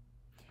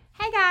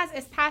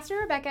it's Pastor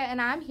Rebecca,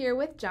 and I'm here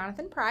with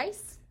Jonathan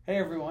Price. Hey,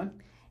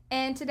 everyone.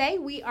 And today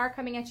we are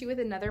coming at you with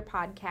another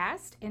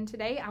podcast. And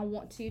today I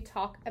want to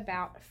talk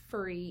about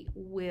free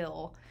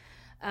will.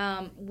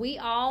 We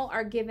all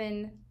are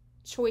given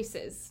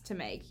choices to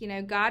make. You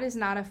know, God is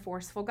not a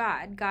forceful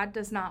God. God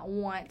does not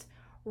want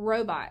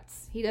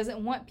robots. He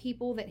doesn't want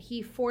people that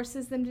he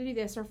forces them to do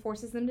this or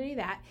forces them to do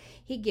that.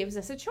 He gives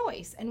us a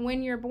choice. And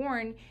when you're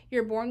born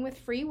with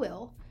free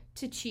will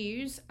to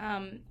choose,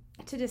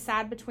 to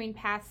decide between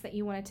paths that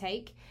you want to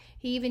take.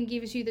 He even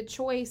gives you the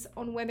choice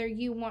on whether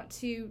you want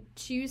to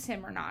choose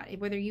him or not,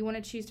 whether you want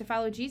to choose to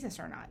follow Jesus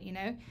or not, you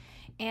know.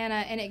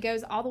 And it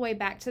goes all the way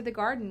back to the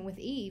garden with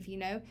Eve, you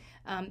know.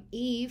 Adam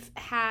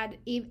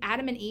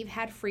and Eve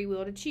had free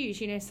will to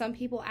choose. You know, some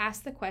people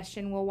ask the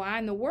question, well, why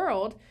in the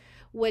world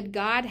would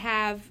God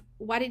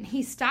why didn't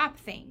he stop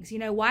things? You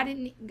know,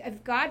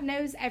 if God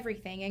knows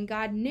everything and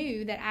God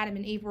knew that Adam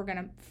and Eve were going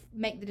to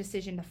make the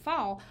decision to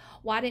fall,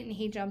 why didn't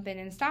he jump in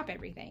and stop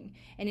everything?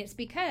 And it's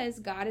because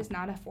God is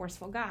not a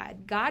forceful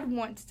God. God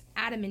wants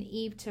Adam and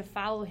Eve to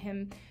follow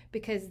him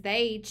because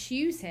they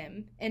choose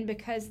him and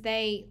because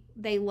they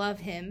love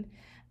him,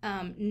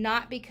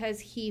 not because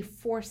he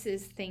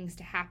forces things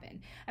to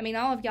happen. I mean,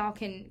 all of y'all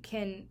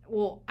can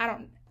well, I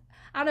don't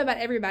know about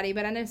everybody,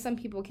 but I know some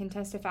people can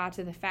testify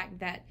to the fact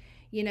that,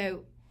 you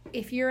know,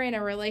 if you're in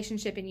a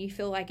relationship and you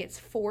feel like it's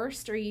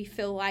forced or you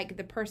feel like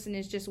the person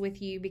is just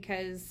with you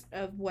because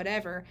of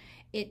whatever,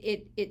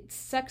 it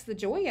sucks the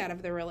joy out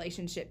of the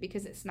relationship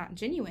because it's not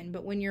genuine.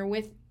 But when you're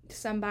with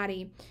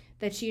somebody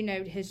that you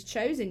know has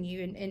chosen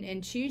you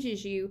and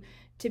chooses you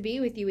to be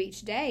with you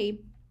each day,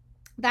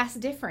 that's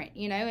different,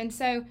 you know. And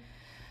so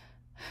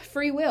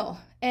free will.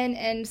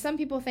 And some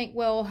people think,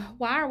 well,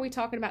 why are we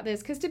talking about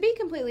this? Because to be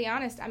completely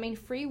honest, I mean,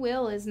 free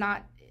will is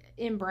not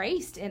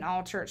embraced in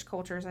all church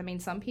cultures. I mean,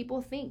 some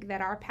people think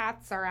that our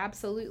paths are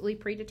absolutely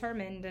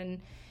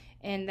predetermined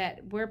and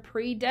that we're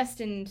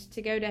predestined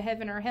to go to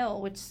heaven or hell,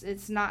 which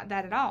it's not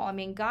that at all. I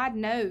mean, God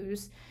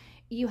knows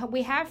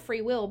we have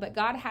free will, but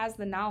God has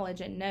the knowledge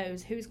and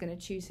knows who's going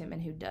to choose him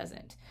and who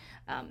doesn't.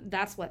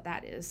 That's what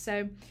that is.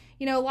 So,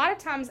 you know, a lot of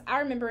times I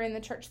remember in the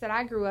church that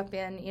I grew up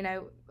in, you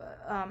know,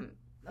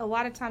 a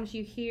lot of times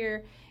you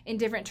hear in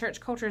different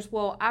church cultures,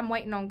 well, I'm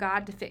waiting on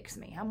God to fix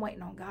me. I'm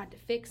waiting on God to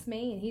fix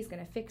me, and he's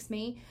going to fix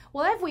me.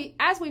 Well,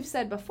 as we've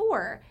said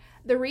before,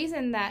 the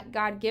reason that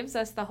God gives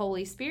us the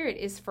Holy Spirit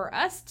is for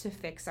us to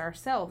fix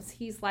ourselves.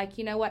 He's like,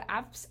 you know what?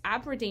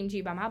 I've redeemed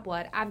you by my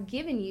blood. I've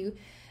given you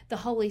the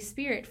Holy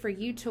Spirit for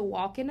you to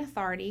walk in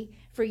authority,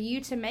 for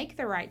you to make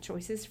the right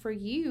choices, for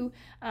you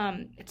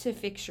to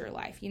fix your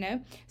life. You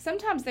know,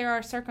 sometimes there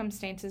are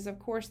circumstances, of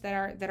course, that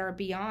are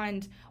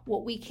beyond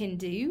what we can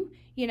do.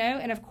 You know,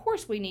 and of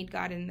course we need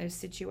God in those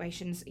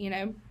situations. You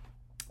know,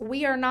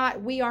 we are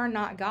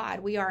not God.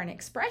 We are an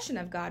expression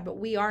of God, but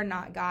we are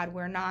not God.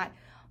 We're not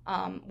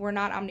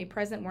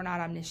omnipresent. We're not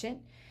omniscient,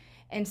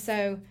 and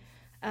so.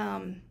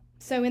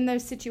 So in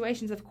those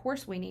situations, of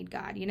course, we need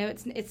God. You know,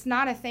 it's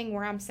not a thing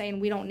where I'm saying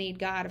we don't need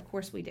God. Of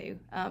course we do.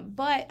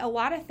 But a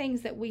lot of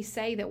things that we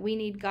say that we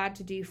need God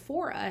to do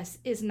for us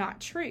is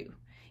not true.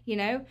 You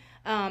know,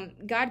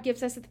 God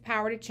gives us the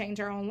power to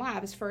change our own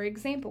lives. For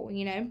example,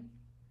 you know,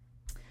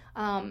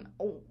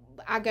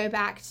 I go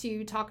back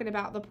to talking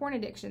about the porn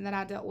addiction that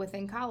I dealt with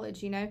in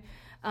college. You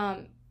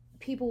know,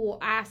 people will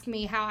ask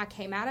me how I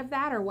came out of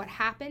that or what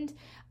happened.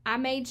 I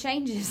made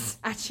changes.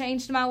 I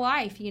changed my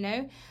life, you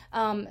know.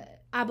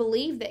 I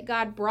believe that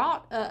God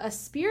brought a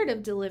spirit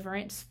of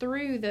deliverance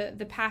through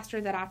the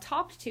pastor that I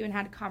talked to and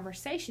had a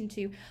conversation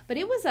to, but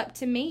it was up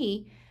to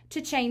me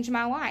to change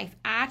my life.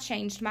 I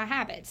changed my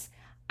habits.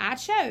 I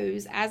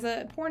chose, as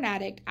a porn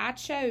addict, I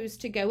chose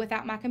to go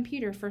without my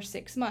computer for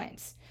 6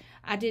 months.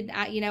 I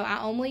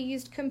only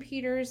used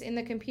computers in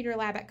the computer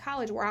lab at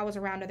college where I was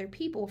around other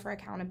people for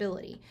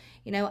accountability.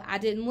 You know, I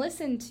didn't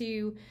listen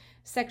to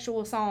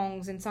sexual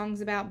songs and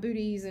songs about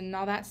booties and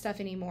all that stuff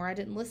anymore. I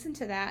didn't listen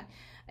to that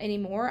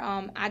anymore.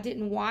 I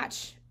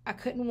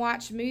couldn't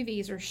watch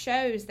movies or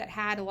shows that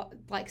had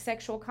like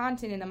sexual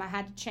content in them. I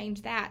had to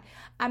change that.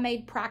 I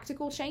made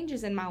practical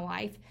changes in my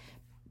life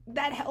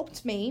that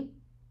helped me,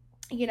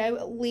 you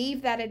know,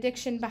 leave that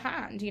addiction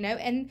behind, you know,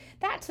 and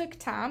that took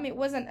time. It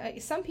wasn't,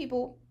 some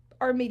people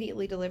are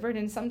immediately delivered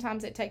and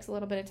sometimes it takes a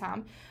little bit of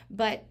time,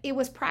 but it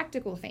was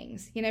practical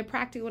things, you know,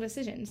 practical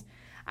decisions.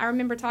 I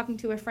remember talking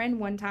to a friend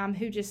one time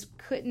who just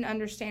couldn't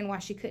understand why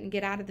she couldn't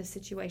get out of the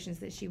situations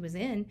that she was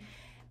in.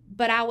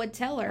 But I would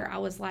tell her, I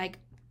was like,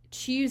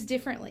 choose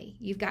differently.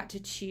 You've got to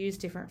choose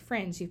different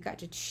friends. You've got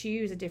to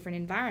choose a different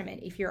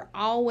environment. If you're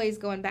always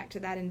going back to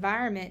that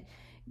environment,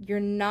 you're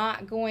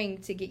not going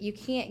to you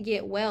can't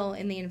get well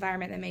in the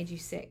environment that made you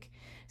sick.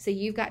 So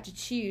you've got to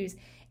choose.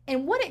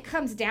 And what it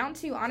comes down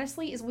to,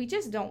 honestly, is we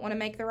just don't want to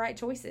make the right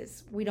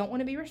choices. We don't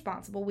want to be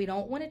responsible. We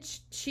don't want to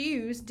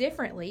choose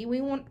differently.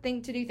 We want to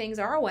do things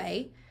our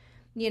way,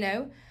 you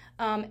know.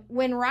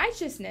 When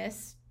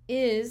righteousness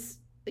is,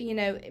 you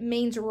know, it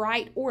means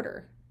right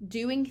order,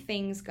 doing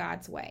things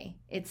God's way.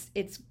 It's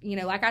you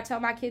know, like I tell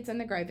my kids in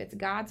the Grove, it's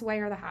God's way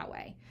or the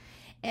highway.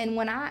 And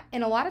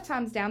and a lot of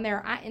times down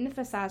there, I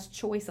emphasize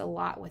choice a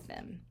lot with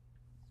them.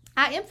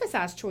 I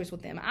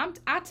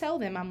tell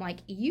them, I'm like,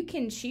 you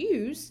can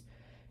choose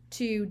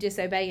to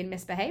disobey and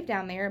misbehave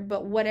down there,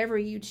 but whatever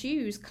you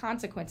choose,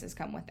 consequences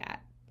come with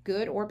that,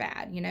 good or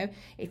bad. You know,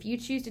 if you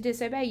choose to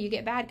disobey, you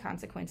get bad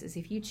consequences.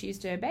 If you choose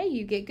to obey,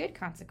 you get good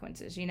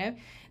consequences. You know,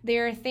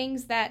 there are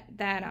things that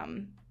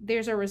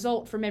there's a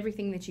result from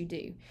everything that you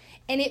do,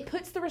 and it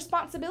puts the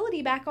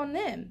responsibility back on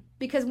them,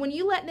 because when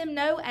you let them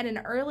know at an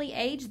early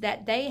age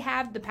that they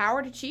have the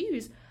power to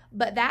choose,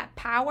 but that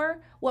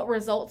power, what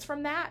results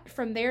from that,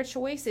 from their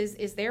choices,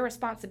 is their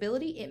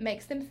responsibility, it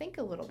makes them think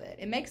a little bit.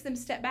 It makes them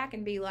step back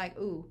and be like,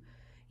 ooh,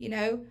 you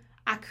know,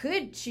 I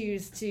could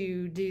choose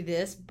to do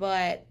this,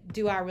 but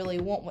do I really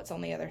want what's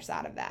on the other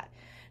side of that?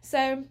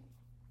 So,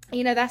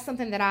 you know, that's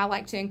something that I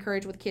like to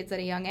encourage with kids at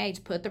a young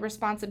age. Put the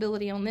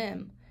responsibility on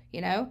them, you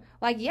know?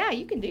 Like, yeah,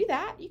 you can do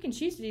that. You can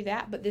choose to do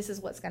that, but this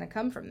is what's going to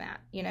come from that,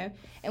 you know?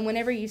 And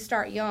whenever you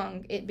start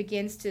young, it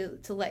begins to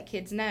let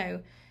kids know,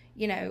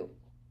 you know,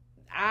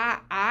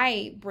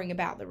 I bring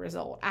about the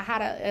result. I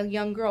had a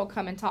young girl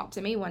come and talk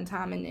to me one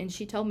time, and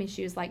she told me,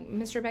 she was like,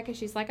 Miss Rebecca,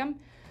 she's like, I'm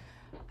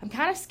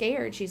kind of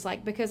scared. She's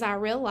like, because I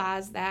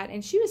realized that,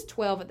 and she was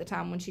 12 at the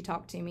time when she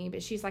talked to me,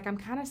 but she's like, I'm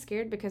kind of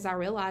scared because I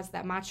realized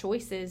that my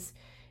choices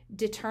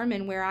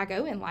determine where I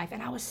go in life.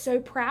 And I was so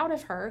proud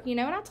of her, you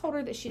know, and I told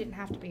her that she didn't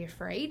have to be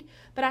afraid,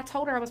 but I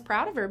told her I was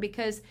proud of her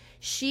because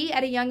she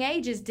at a young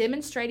age is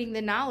demonstrating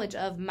the knowledge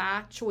of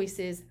my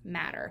choices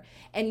matter.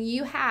 And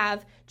you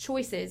have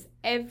choices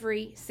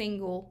every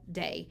single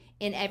day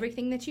in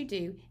everything that you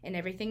do, in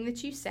everything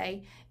that you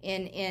say,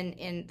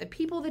 in the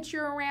people that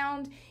you're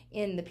around,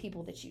 in the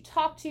people that you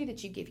talk to,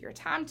 that you give your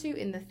time to,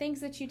 in the things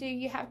that you do.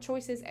 You have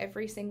choices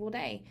every single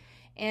day.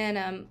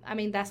 And, I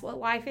mean, that's what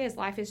life is.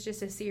 Life is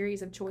just a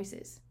series of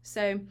choices.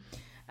 So,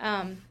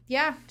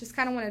 yeah, just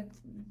kind of want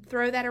to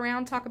throw that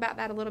around, talk about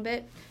that a little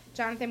bit.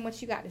 Jonathan, what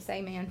you got to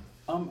say, man?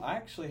 I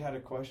actually had a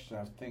question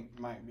I think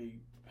might be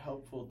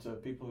helpful to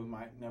people who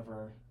might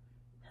never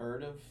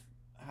heard of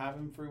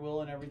having free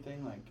will and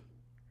everything. Like,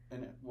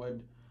 and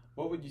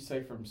what would you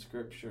say from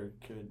Scripture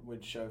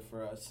would show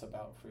for us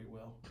about free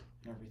will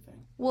and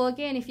everything? Well,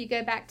 again, if you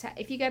go back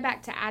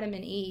to Adam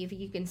and Eve,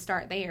 you can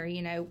start there.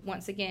 You know,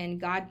 once again,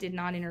 God did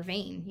not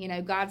intervene. You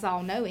know, God's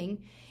all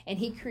knowing, and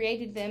He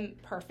created them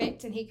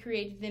perfect, and He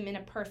created them in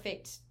a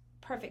perfect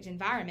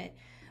environment.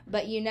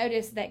 But you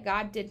notice that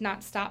God did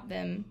not stop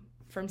them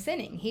from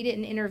sinning. He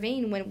didn't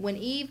intervene when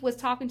Eve was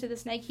talking to the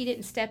snake. He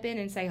didn't step in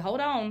and say,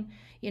 "Hold on."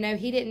 You know,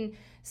 He didn't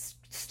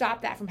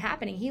stop that from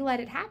happening. He let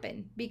it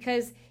happen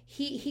because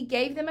he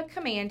gave them a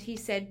command. He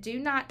said, do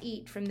not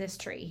eat from this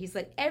tree. He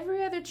said,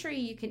 every other tree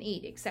you can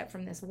eat except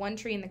from this one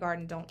tree in the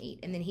garden, don't eat.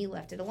 And then He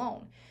left it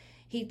alone.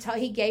 He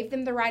gave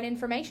them the right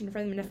information for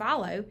them to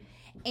follow.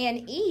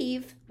 And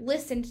Eve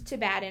listened to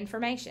bad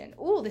information.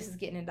 Oh, this is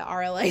getting into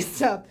RLA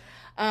stuff.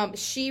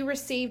 She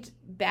received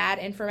bad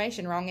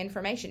information, wrong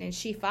information, and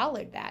she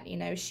followed that. You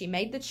know, she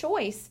made the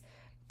choice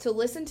to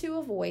listen to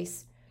a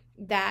voice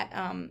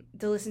to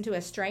listen to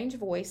a strange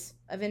voice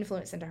of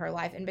influence into her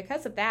life. And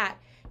because of that,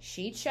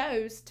 she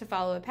chose to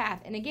follow a path.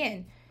 And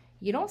again,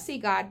 you don't see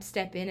God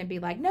step in and be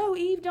like, no,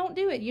 Eve, don't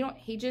do it.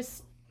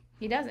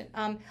 He doesn't.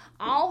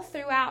 All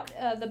throughout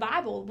the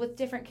Bible with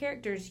different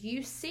characters,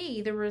 you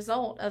see the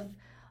result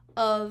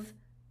of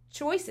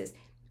choices.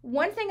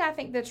 One thing I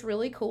think that's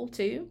really cool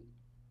too,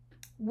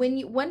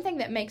 one thing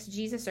that makes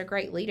Jesus a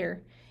great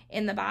leader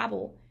in the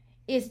Bible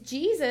is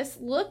Jesus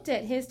looked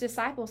at His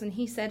disciples and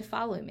He said,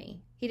 follow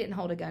me. He didn't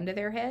hold a gun to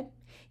their head.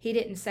 He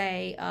didn't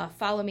say,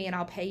 follow me and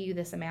I'll pay you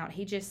this amount.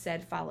 He just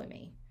said, follow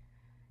me.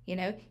 You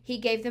know, He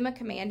gave them a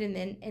command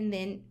and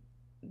then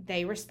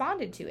they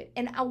responded to it.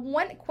 And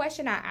one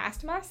question I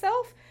asked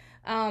myself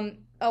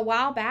a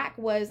while back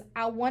was,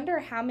 I wonder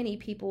how many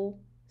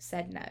people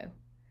said no.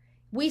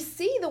 We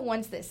see the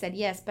ones that said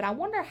yes, but I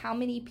wonder how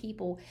many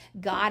people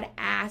God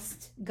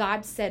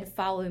said,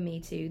 follow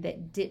me to,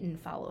 that didn't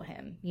follow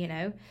Him, you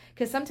know?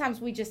 Because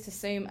sometimes we just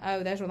assume,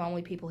 oh, those were the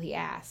only people He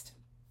asked.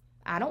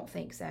 I don't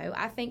think so.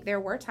 I think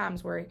there were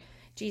times where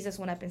Jesus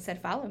went up and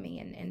said, follow me,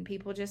 and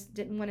people just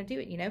didn't want to do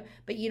it, you know?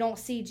 But you don't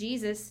see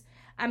Jesus.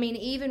 I mean,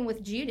 even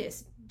with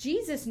Judas,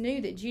 Jesus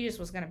knew that Judas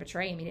was going to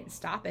betray Him. He didn't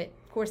stop it.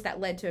 Of course, that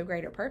led to a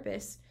greater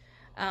purpose.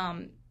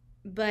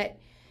 But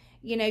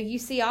you know, you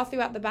see all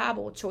throughout the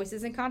Bible,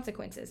 choices and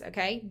consequences,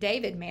 okay?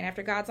 David, man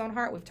after God's own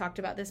heart. We've talked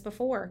about this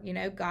before. You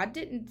know, God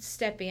didn't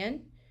step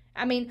in.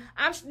 I mean,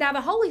 now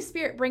the Holy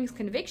Spirit brings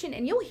conviction,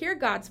 and you'll hear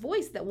God's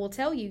voice that will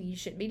tell you, you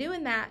shouldn't be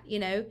doing that, you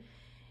know.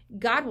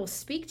 God will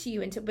speak to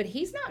you, but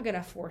He's not going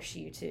to force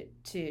you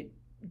to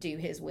do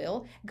His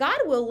will. God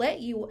will let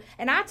you,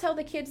 and I tell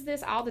the kids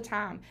this all the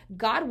time,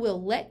 God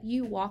will let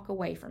you walk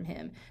away from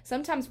Him.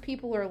 Sometimes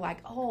people are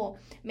like, oh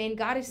man,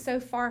 God is so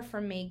far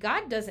from me.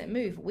 God doesn't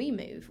move, we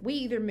move. We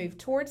either move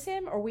towards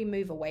Him or we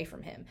move away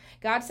from Him.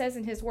 God says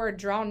in His word,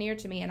 draw near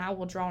to me and I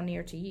will draw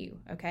near to you,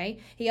 okay?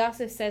 He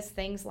also says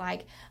things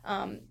like,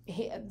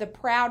 the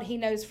proud He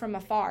knows from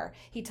afar.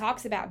 He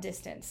talks about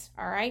distance,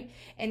 all right?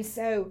 And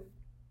so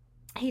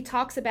he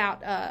talks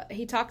about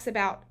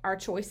our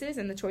choices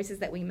and the choices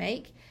that we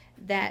make,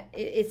 that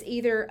it's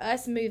either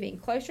us moving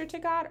closer to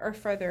God or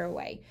further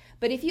away.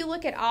 But if you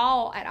look at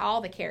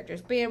all the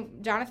characters,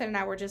 Jonathan and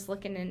I were just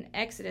looking in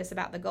Exodus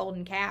about the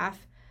golden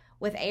calf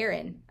with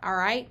Aaron. All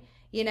right,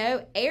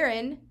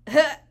 Aaron,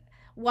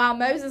 while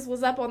Moses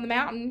was up on the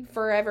mountain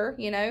forever,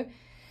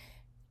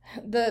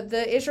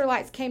 the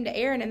Israelites came to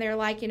Aaron and they're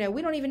like, we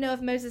don't even know if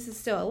Moses is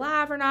still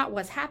alive or not.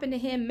 What's happened to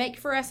him? Make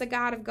for us a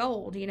god of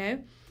gold,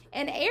 And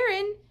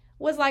Aaron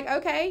was like,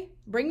 okay,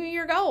 bring me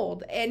your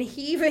gold. And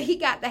he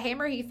got the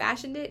hammer, he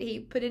fashioned it, he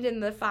put it in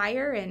the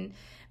fire and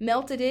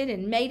melted it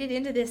and made it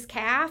into this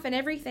calf and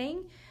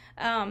everything.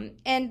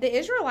 And the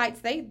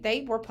Israelites,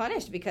 they were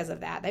punished because of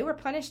that. They were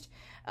punished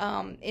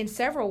in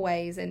several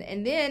ways.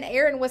 And then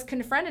Aaron was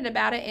confronted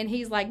about it, and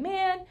he's like,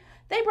 man,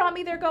 they brought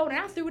me their gold and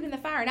I threw it in the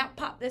fire and out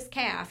popped this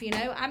calf,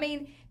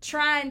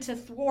 trying to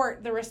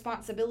thwart the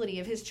responsibility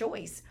of his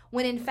choice.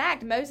 When in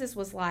fact, Moses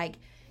was like,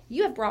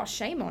 you have brought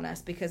shame on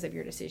us because of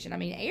your decision.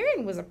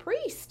 Aaron was a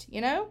priest,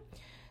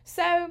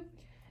 So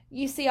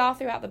you see all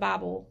throughout the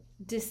Bible,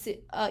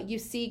 you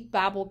see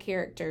Bible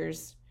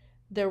characters,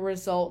 the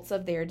results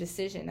of their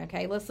decision.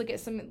 Okay, let's look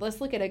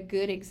at a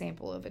good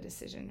example of a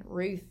decision.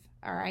 Ruth.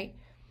 All right,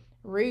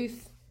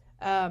 Ruth's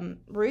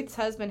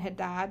husband had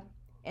died,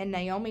 and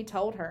Naomi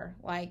told her,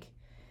 like,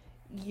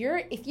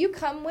 if you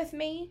come with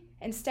me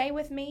and stay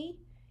with me,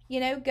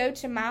 go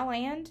to my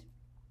land,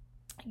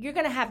 you're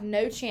going to have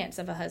no chance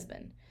of a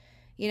husband.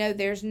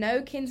 There's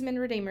no kinsman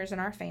redeemers in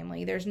our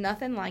family. There's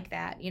nothing like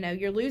that.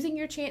 You're losing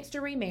your chance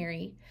to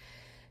remarry.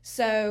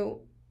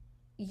 So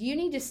you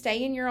need to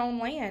stay in your own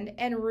land.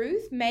 And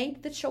Ruth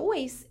made the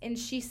choice, and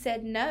she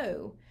said,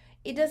 no,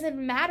 it doesn't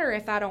matter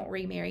if I don't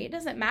remarry. It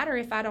doesn't matter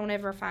if I don't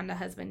ever find a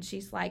husband.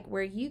 She's like,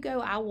 where you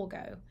go, I will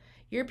go.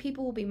 Your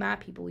people will be my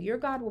people. Your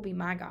God will be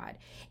my God.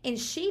 And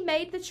she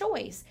made the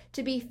choice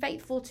to be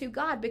faithful to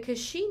God because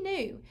she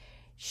knew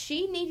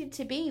she needed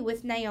to be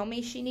with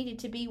Naomi. She needed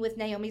to be with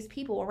Naomi's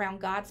people, around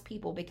God's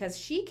people, because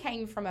she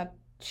came from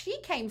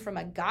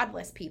a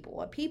godless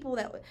people, a people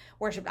that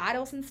worshiped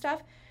idols and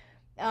stuff.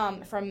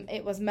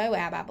 It was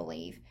Moab, I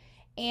believe.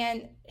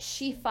 And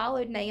she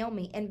followed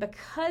Naomi. And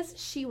because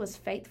she was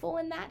faithful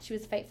in that, she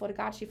was faithful to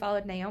God, she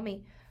followed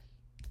Naomi.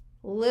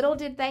 Little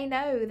did they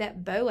know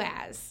that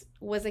Boaz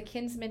was a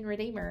kinsman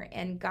redeemer,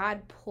 and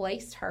God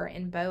placed her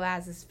in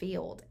Boaz's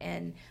field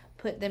and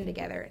put them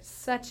together. It's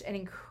such an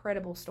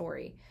incredible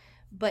story.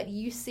 But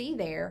you see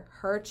there,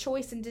 her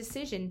choice and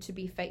decision to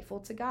be faithful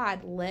to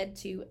God led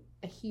to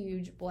a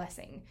huge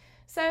blessing.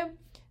 So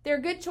there are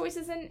good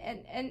choices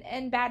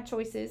and bad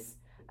choices.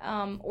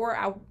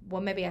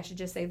 Maybe I should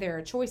just say there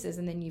are choices,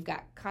 and then you've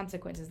got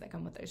consequences that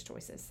come with those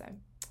choices. So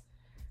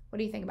what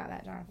do you think about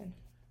that, Jonathan?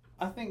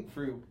 I think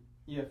free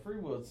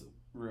will is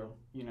real.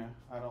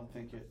 I don't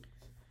think it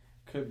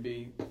could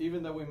be,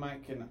 even though we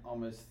can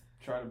almost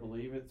try to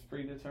believe it's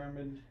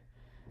predetermined.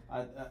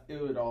 It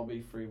would all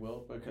be free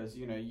will because,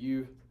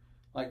 you,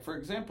 like, for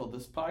example,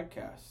 this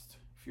podcast,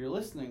 if you're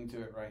listening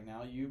to it right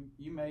now,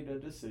 you made a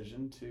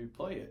decision to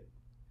play it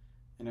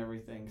and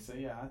everything. So,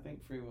 yeah, I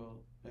think free will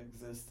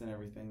exists and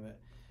everything. That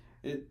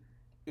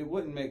it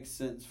wouldn't make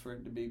sense for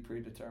it to be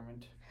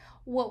predetermined.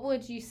 What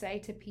would you say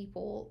to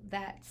people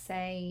that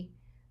say,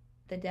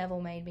 the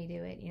devil made me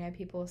do it?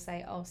 People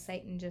say, oh,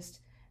 Satan just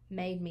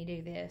made me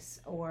do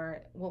this.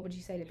 Or what would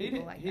you say to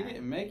people like that? He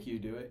didn't make you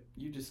do it.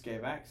 You just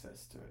gave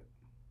access to it.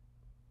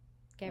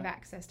 Gave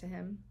access to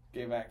him,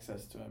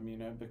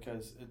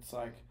 because it's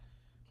like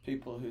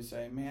people who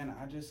say, man,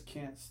 I just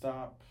can't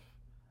stop.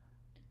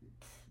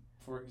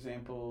 For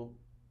example,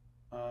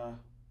 what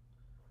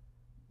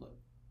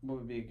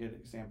would be a good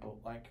example?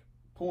 Like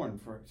porn,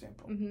 for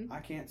example. Mm-hmm. I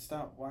can't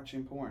stop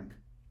watching porn.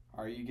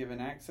 Are you given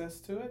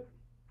access to it?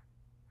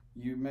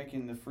 You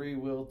making the free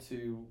will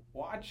to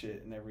watch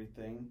it and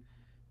everything,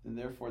 then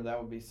therefore that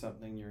would be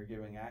something you're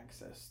giving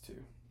access to.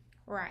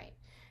 Right.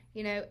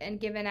 And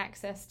given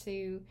access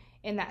to,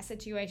 in that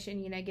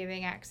situation,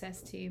 giving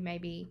access to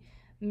maybe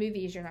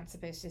movies you're not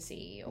supposed to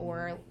see,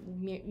 or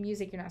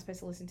music you're not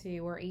supposed to listen to,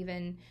 or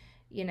even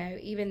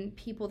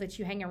people that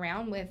you hang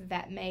around with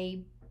that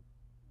may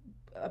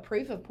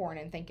approve of porn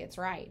and think it's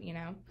right,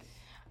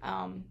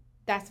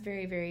 That's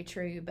very, very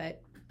true.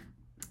 But,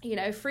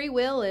 free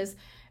will is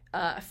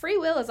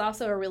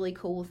also a really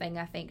cool thing,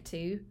 I think,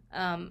 too.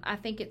 I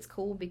think it's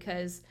cool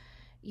because,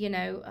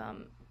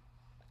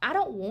 I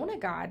don't want a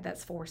God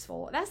that's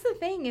forceful. That's the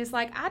thing, is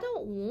like, I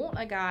don't want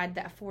a God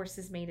that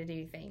forces me to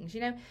do things.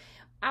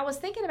 I was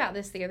thinking about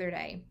this the other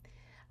day.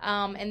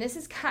 And this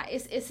is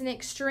it's an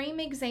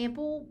extreme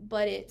example,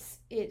 but it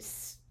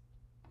is,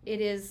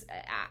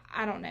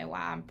 I don't know why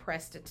I'm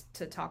pressed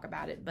to talk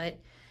about it, but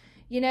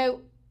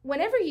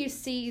whenever you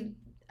see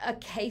a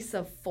case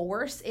of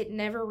force, it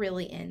never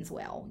really ends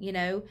well.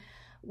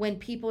 When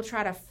people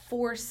try to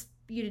force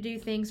you to do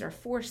things or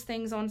force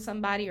things on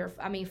somebody,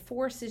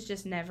 force is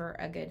just never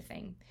a good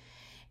thing.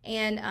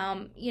 And,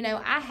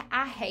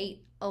 I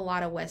hate a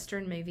lot of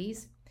Western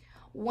movies.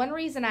 One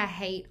reason I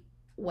hate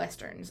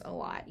Westerns a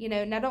lot.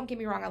 Now don't get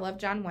me wrong. I love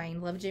John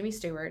Wayne, love Jimmy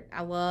Stewart.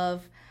 I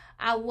love,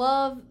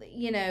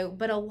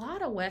 but a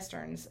lot of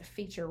Westerns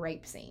feature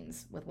rape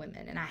scenes with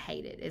women, and I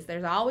hate it.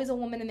 There's always a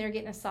woman in there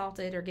getting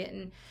assaulted or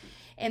getting.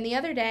 And the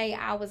other day,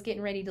 I was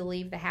getting ready to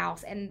leave the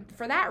house, and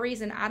for that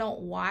reason, I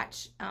don't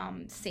watch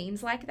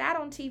scenes like that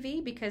on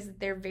TV because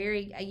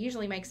it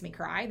usually makes me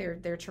cry.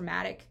 They're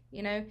traumatic,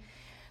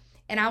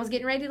 And I was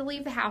getting ready to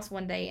leave the house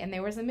one day, and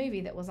there was a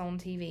movie that was on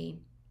TV,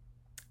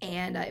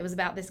 and it was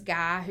about this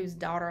guy whose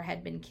daughter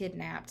had been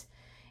kidnapped,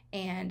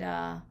 and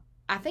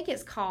I think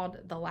it's called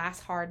The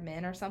Last Hard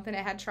Men or something.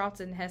 It had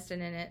Charlton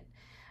Heston in it,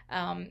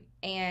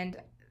 and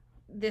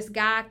this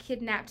guy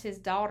kidnapped his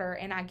daughter,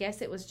 and I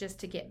guess it was just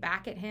to get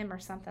back at him or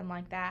something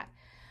like that.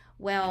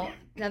 Well,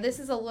 now this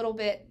is a little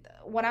bit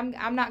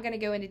I'm not going to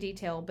go into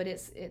detail, but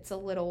it's a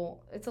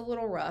little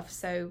rough.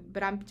 So,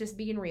 but I'm just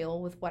being real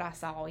with what I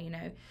saw,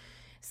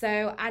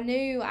 So I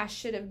knew I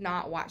should have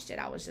not watched it.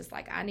 I was just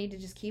like, I need to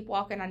just keep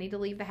walking. I need to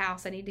leave the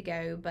house. I need to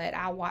go. But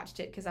I watched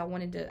it because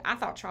I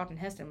thought Charlton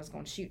Heston was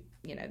going to shoot,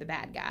 the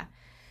bad guy.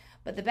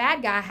 But the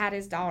bad guy had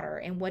his daughter,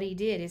 and what he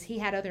did is he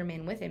had other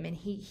men with him, and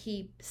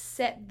he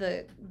set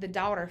the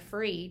daughter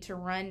free to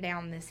run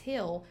down this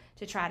hill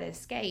to try to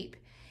escape.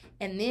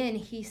 And then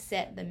he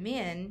set the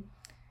men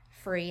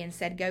free and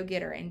said, go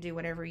get her and do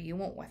whatever you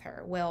want with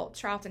her. Well,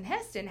 Charlton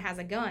Heston has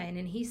a gun,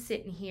 and he's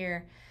sitting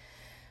here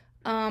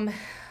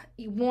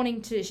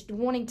wanting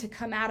to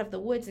come out of the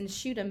woods and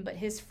shoot him, but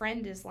his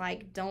friend is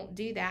like, don't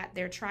do that.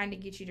 They're trying to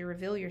get you to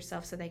reveal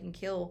yourself so they can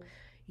kill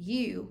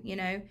you,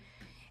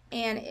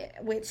 And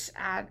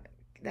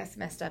that's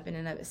messed up in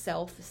and of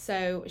itself.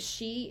 So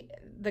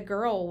the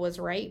girl was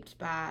raped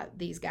by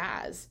these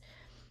guys.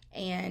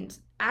 And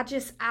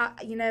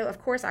of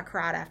course I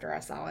cried after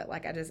I saw it.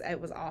 It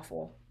was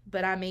awful.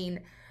 But I mean,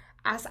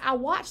 I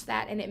watched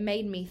that and it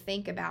made me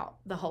think about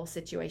the whole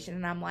situation.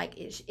 And I'm like,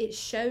 it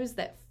shows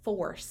that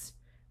force,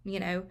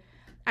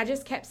 I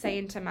just kept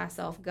saying to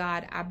myself,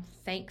 God, I'm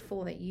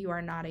thankful that you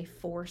are not a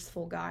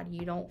forceful God.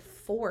 You don't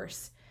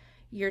force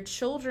your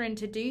children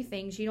to do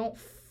things. You don't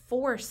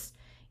force,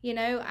 and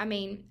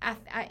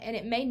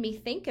it made me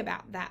think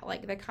about that,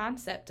 like the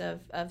concept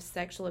of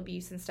sexual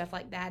abuse and stuff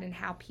like that, and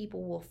how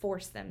people will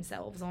force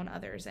themselves on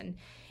others, and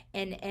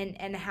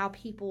how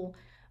people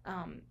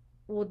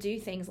will do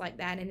things like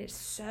that. And it's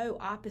so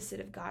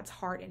opposite of God's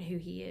heart and who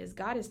he is.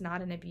 God is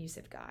not an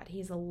abusive God.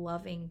 He's a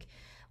loving,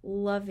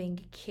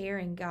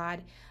 caring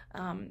God.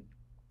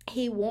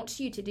 He wants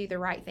you to do the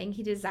right thing.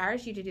 He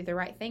desires you to do the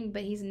right thing,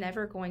 but he's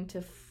never going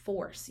to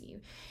force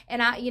you.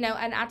 And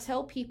I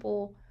tell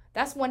people,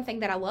 that's one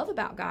thing that I love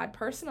about God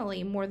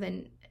personally, more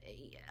than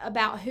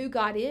about who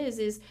God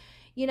is,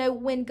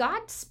 when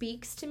God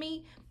speaks to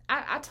me,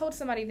 I told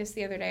somebody this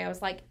the other day. I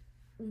was like,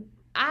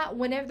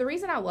 the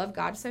reason I love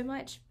God so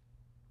much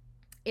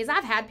is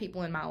I've had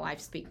people in my life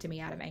speak to me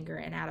out of anger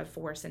and out of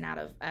force and out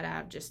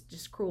of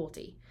just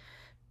cruelty.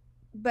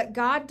 But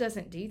God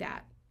doesn't do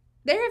that.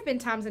 There have been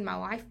times in my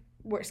life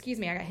where,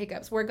 I got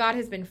hiccups, where God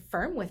has been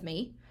firm with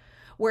me,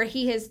 where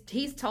he's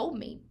told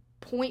me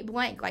point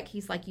blank, like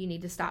he's like, you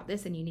need to stop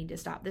this and you need to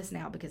stop this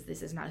now because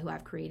this is not who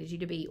I've created you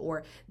to be,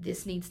 or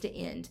this needs to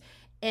end.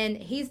 And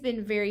he's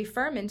been very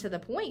firm and to the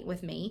point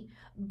with me,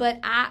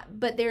 but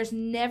there's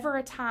never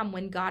a time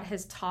when God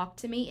has talked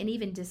to me and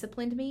even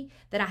disciplined me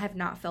that I have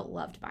not felt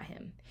loved by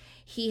him.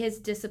 He has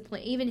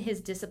disciplined, even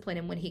his discipline,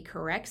 and when he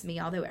corrects me,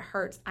 although it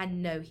hurts, I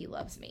know he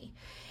loves me.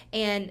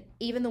 And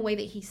even the way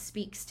that he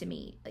speaks to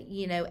me,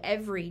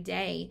 every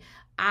day,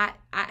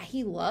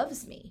 he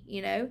loves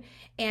me,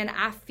 and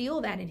I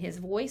feel that in his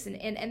voice.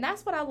 And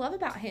that's what I love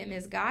about him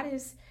is God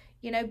is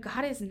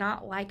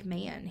not like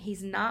man.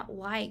 He's not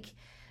like,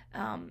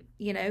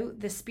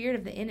 the spirit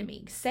of the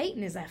enemy.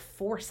 Satan is a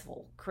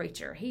forceful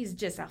creature. He's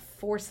just a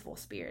forceful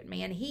spirit,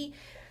 man. He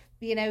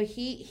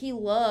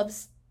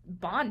loves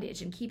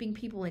bondage and keeping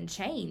people in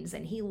chains,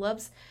 and he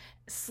loves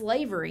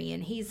slavery,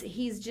 and he's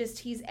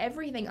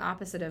everything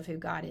opposite of who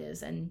God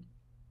is.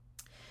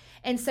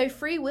 And so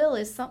free will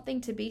is something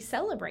to be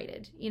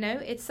celebrated.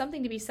 It's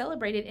something to be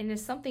celebrated, and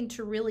it's something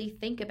to really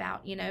think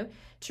about,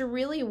 to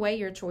really weigh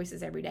your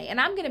choices every day.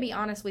 And I'm going to be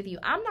honest with you,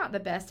 I'm not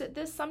the best at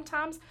this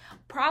sometimes.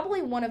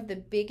 Probably one of the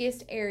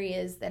biggest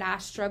areas that I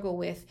struggle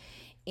with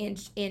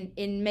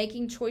in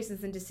making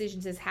choices and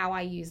decisions is how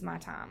I use my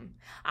time.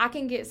 I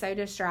can get so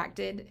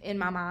distracted in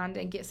my mind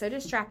and get so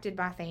distracted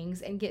by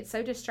things and get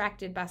so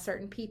distracted by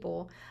certain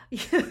people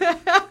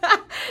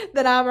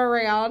that I'm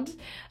around.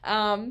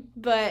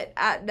 But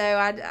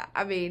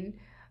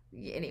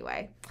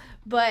anyway,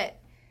 but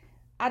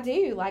I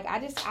do,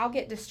 I'll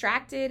get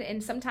distracted,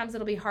 and sometimes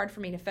it'll be hard for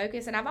me to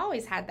focus. And I've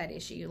always had that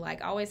issue,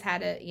 always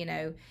had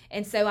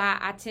and so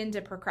I tend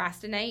to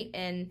procrastinate,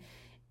 and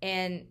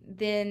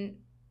then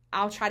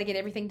I'll try to get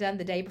everything done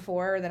the day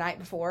before or the night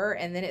before,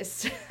 and then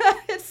it's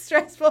it's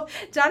stressful.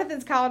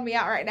 Jonathan's calling me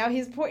out right now.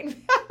 He's pointing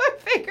my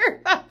finger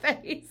in my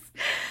face.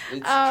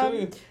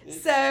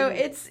 It's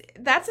true.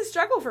 That's a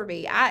struggle for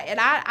me.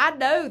 I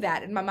know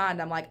that in my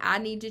mind. I'm like, I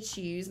need to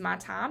choose my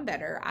time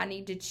better. I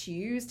need to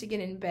choose to get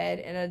in bed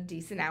in a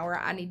decent hour.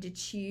 I need to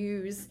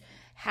choose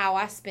how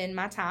I spend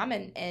my time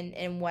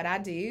and what I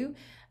do,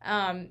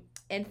 and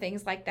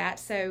things like that.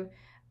 So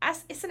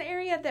it's an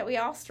area that we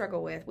all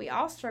struggle with. We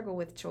all struggle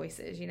with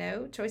choices,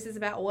 choices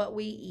about what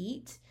we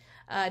eat,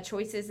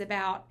 choices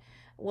about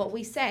what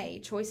we say,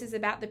 choices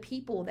about the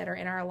people that are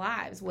in our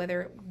lives,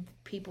 whether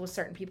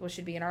certain people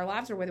should be in our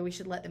lives or whether we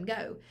should let them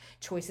go,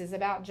 choices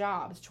about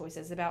jobs,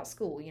 choices about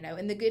school,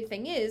 and the good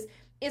thing is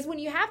when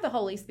you have the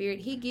Holy Spirit,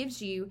 he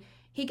guides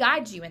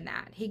you in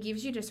that. He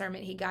gives you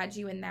discernment. He guides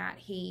you in that.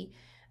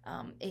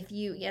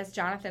 As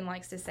Jonathan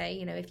likes to say,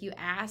 if you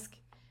ask,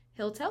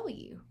 he'll tell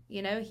you,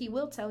 he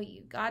will tell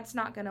you. God's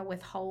not going to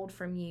withhold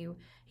from you.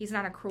 He's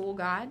not a cruel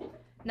God.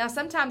 Now,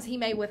 sometimes he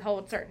may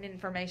withhold certain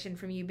information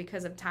from you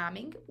because of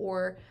timing,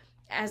 or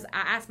as I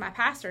asked my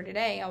pastor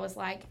today, I was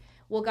like,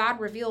 will God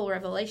reveal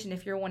revelation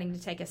if you're wanting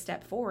to take a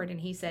step forward? And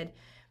he said,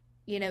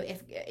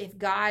 if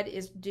God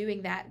is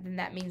doing that, then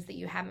that means that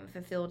you haven't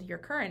fulfilled your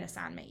current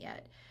assignment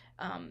yet.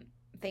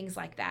 Things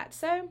like that.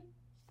 So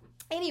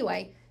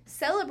anyway,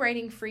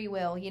 celebrating free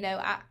will,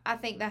 I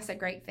think that's a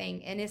great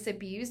thing. And it's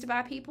abused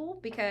by people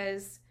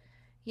because,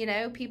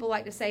 people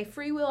like to say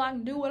free will, I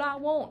can do what I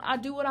want. I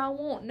do what I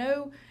want.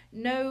 No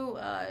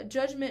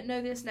judgment,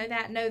 no this, no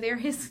that. No,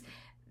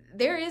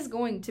 there is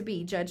going to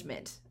be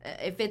judgment.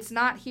 If it's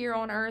not here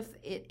on earth,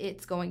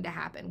 it's going to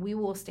happen. We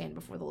will stand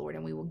before the Lord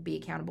and we will be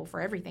accountable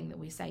for everything that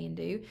we say and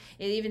do.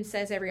 It even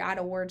says every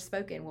idle word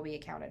spoken will be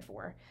accounted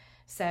for.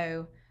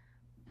 So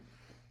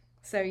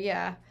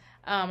yeah,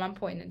 I'm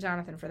pointing at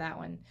Jonathan for that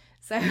one.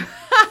 So,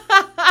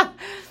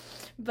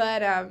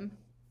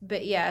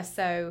 but yeah,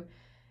 so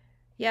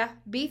yeah,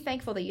 be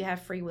thankful that you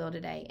have free will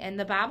today. And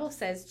the Bible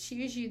says,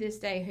 choose you this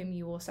day whom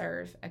you will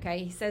serve.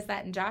 Okay. He says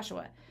that in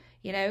Joshua.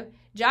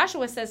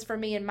 Joshua says, for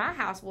me and my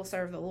house will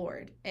serve the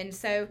Lord. And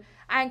so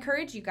I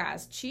encourage you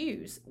guys,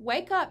 choose.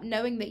 Wake up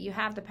knowing that you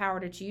have the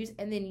power to choose,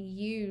 and then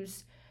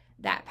use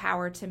that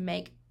power to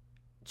make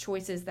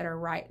choices that are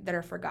right, that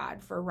are for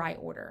God, for right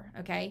order.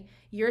 Okay.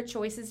 Your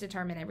choices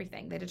determine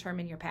everything. They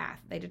determine your path.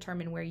 They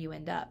determine where you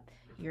end up.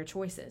 Your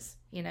choices,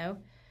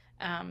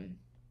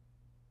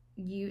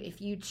 if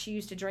you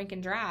choose to drink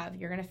and drive,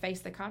 you're going to face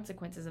the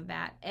consequences of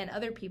that. And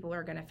other people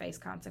are going to face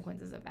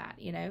consequences of that.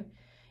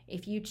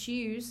 If you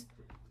choose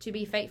to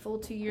be faithful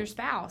to your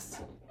spouse,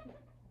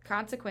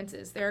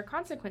 there are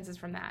consequences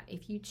from that.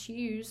 If you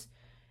choose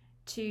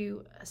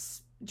to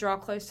draw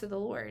close to the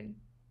Lord,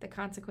 the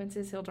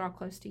consequences, he'll draw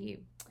close to you.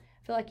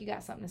 I feel like you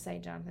got something to say,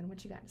 Jonathan.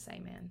 What you got to say,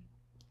 man?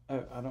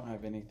 Oh, I don't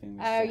have anything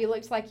to say. Oh, you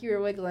looked like you were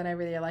wiggling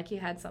over there, like you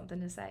had something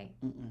to say.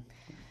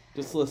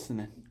 Just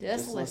listening.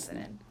 Just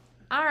listening.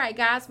 All right,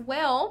 guys.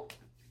 Well,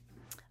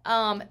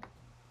 you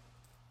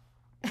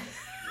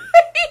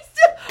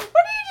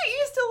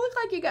still look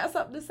like you got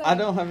something to say. I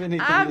don't have anything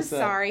to say. I'm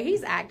sorry.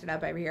 He's acting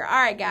up over here. All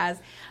right, guys.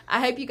 I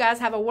hope you guys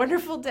have a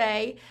wonderful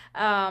day.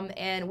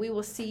 And we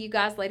will see you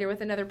guys later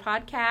with another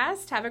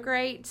podcast. Have a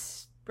great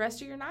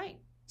rest of your night.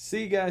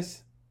 See you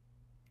guys.